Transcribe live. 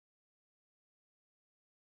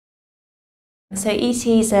So ET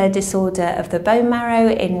is a disorder of the bone marrow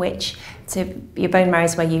in which your bone marrow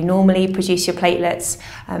is where you normally produce your platelets,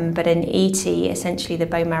 but in ET essentially the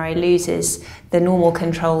bone marrow loses the normal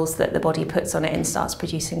controls that the body puts on it and starts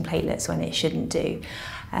producing platelets when it shouldn't do.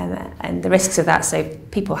 And the risks of that, so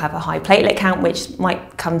people have a high platelet count which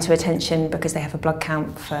might come to attention because they have a blood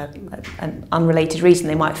count for an unrelated reason.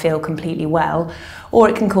 They might feel completely well, or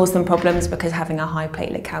it can cause them problems because having a high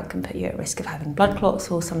platelet count can put you at risk of having blood clots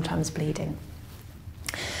or sometimes bleeding.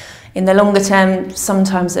 In the longer term,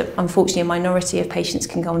 sometimes, unfortunately, a minority of patients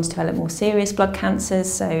can go on to develop more serious blood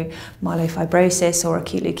cancers, so myelofibrosis or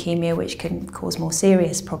acute leukemia, which can cause more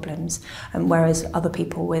serious problems, whereas other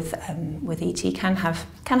people with ET can have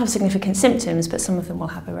significant symptoms, but some of them will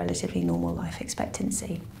have a relatively normal life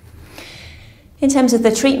expectancy. In terms of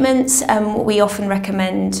the treatments, we often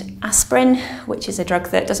recommend aspirin, which is a drug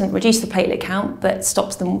that doesn't reduce the platelet count, but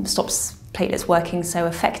stops platelets working so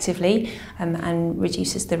effectively and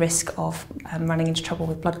reduces the risk of running into trouble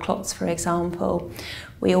with blood clots, for example.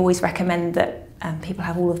 We always recommend that people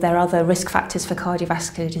have all of their other risk factors for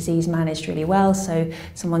cardiovascular disease managed really well, so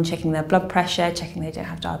someone checking their blood pressure, checking they don't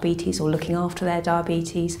have diabetes or looking after their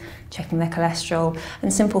diabetes, checking their cholesterol,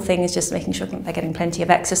 and simple thing is just making sure that they're getting plenty of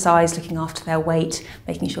exercise, looking after their weight,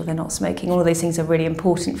 making sure they're not smoking. All of those things are really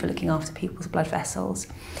important for looking after people's blood vessels.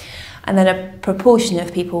 And then a proportion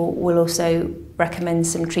of people will also recommend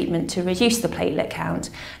some treatment to reduce the platelet count.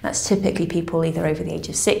 That's typically people either over the age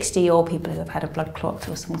of 60 or people who have had a blood clot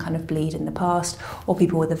or some kind of bleed in the past, or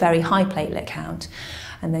people with a very high platelet count.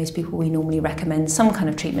 And those people we normally recommend some kind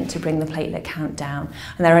of treatment to bring the platelet count down.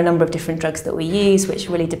 And there are a number of different drugs that we use which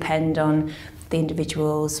really depend on the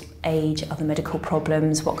individual's age, other medical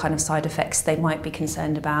problems, what kind of side effects they might be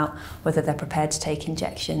concerned about, whether they're prepared to take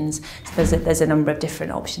injections. So there's a number of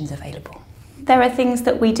different options available. There are things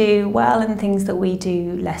that we do well and things that we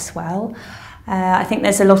do less well. I think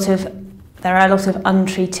there are a lot of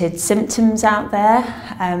untreated symptoms out there,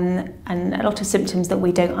 and a lot of symptoms that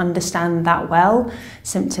we don't understand that well.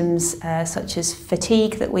 Symptoms such as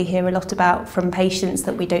fatigue that we hear a lot about from patients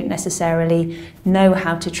that we don't necessarily know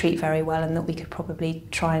how to treat very well and that we could probably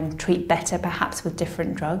try and treat better, perhaps with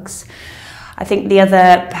different drugs. I think the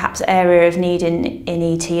other perhaps area of need in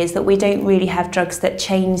ET is that we don't really have drugs that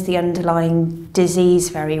change the underlying disease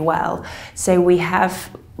very well. So we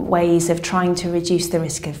have ways of trying to reduce the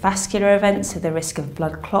risk of vascular events, so the risk of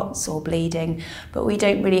blood clots or bleeding, but we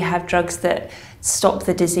don't really have drugs that stop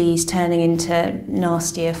the disease turning into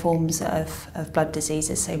nastier forms of blood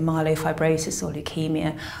diseases, so myelofibrosis or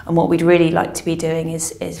leukemia. And what we'd really like to be doing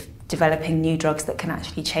is developing new drugs that can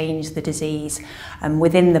actually change the disease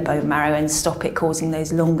within the bone marrow and stop it causing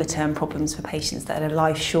those longer term problems for patients that are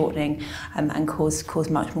life shortening and cause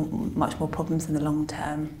much more problems in the long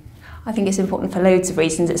term. I think it's important for loads of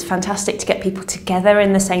reasons. It's fantastic to get people together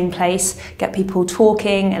in the same place, get people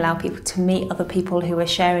talking, allow people to meet other people who are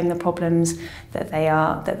sharing the problems that they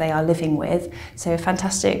are living with. So a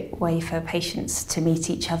fantastic way for patients to meet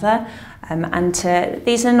each other,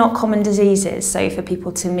 these are not common diseases, so for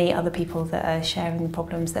people to meet other people that are sharing the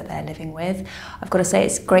problems that they're living with. I've got to say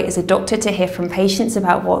it's great as a doctor to hear from patients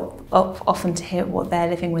about often to hear what they're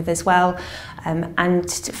living with as well,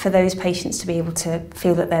 and for those patients to be able to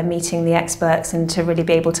feel that they're meeting the experts and to really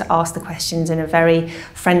be able to ask the questions in a very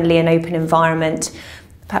friendly and open environment,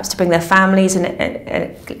 perhaps to bring their families and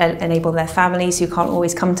enable their families who can't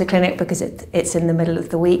always come to clinic because it's in the middle of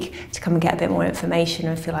the week to come and get a bit more information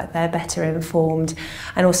and feel like they're better informed.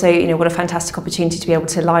 And also, what a fantastic opportunity to be able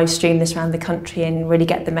to live stream this around the country and really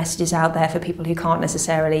get the messages out there for people who can't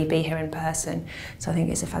necessarily be here in person. So I think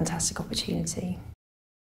it's a fantastic opportunity.